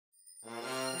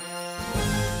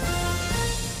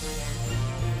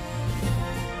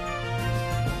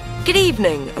Good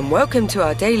evening and welcome to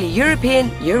our daily European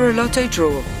EuroLotto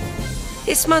Draw.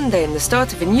 It's Monday and the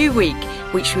start of a new week,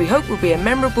 which we hope will be a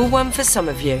memorable one for some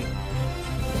of you.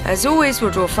 As always, we'll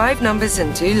draw 5 numbers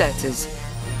and 2 letters.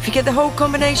 If you get the whole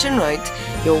combination right,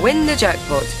 you'll win the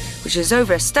jackpot, which is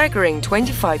over a staggering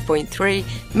 €25.3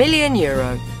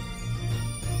 million.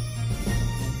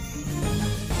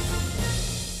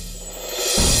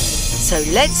 So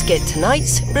let's get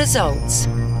tonight's results.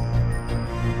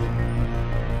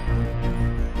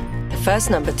 The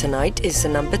first number tonight is the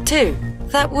number 2.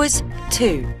 That was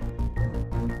 2.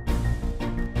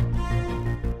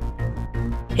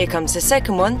 Here comes the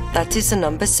second one, that is the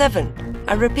number 7.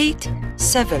 I repeat,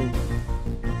 7.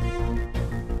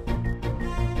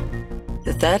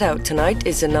 The third out tonight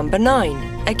is the number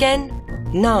 9. Again,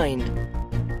 9.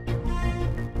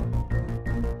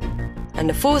 And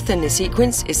the fourth in the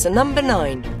sequence is the number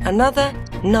 9. Another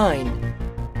 9.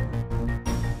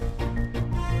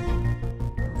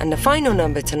 And the final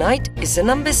number tonight is the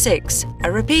number 6. I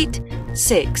repeat,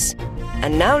 6.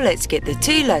 And now let's get the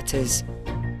 2 letters.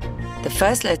 The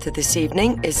first letter this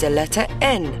evening is the letter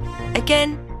N.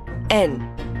 Again, N.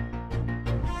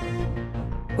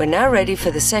 We're now ready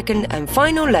for the second and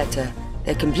final letter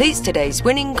that completes today's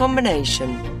winning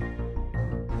combination.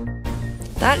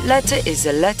 That letter is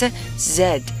the letter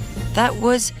Z. That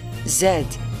was Z.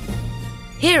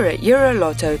 Here at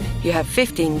EuroLotto, you have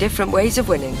 15 different ways of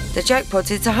winning. The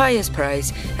jackpot is the highest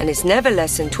prize and is never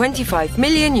less than €25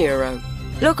 million.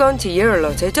 Log on to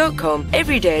EuroLotto.com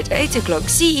every day at 8 o'clock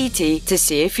CET to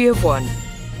see if you have won.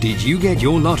 Did you get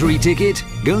your lottery ticket?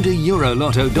 Go to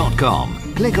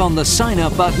EuroLotto.com, click on the sign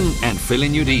up button and fill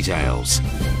in your details.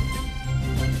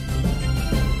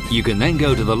 You can then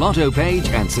go to the Lotto page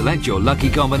and select your lucky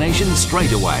combination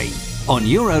straight away. On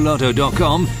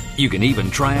EuroLotto.com, you can even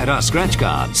try out our scratch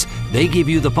cards. They give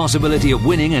you the possibility of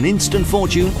winning an instant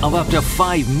fortune of up to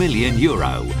 €5 million.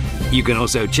 You can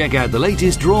also check out the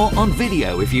latest draw on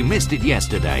video if you missed it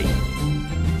yesterday.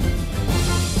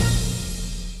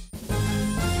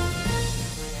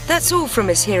 That's all from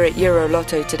us here at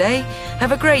EuroLotto today.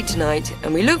 Have a great night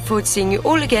and we look forward to seeing you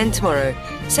all again tomorrow.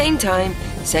 Same time,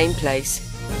 same place.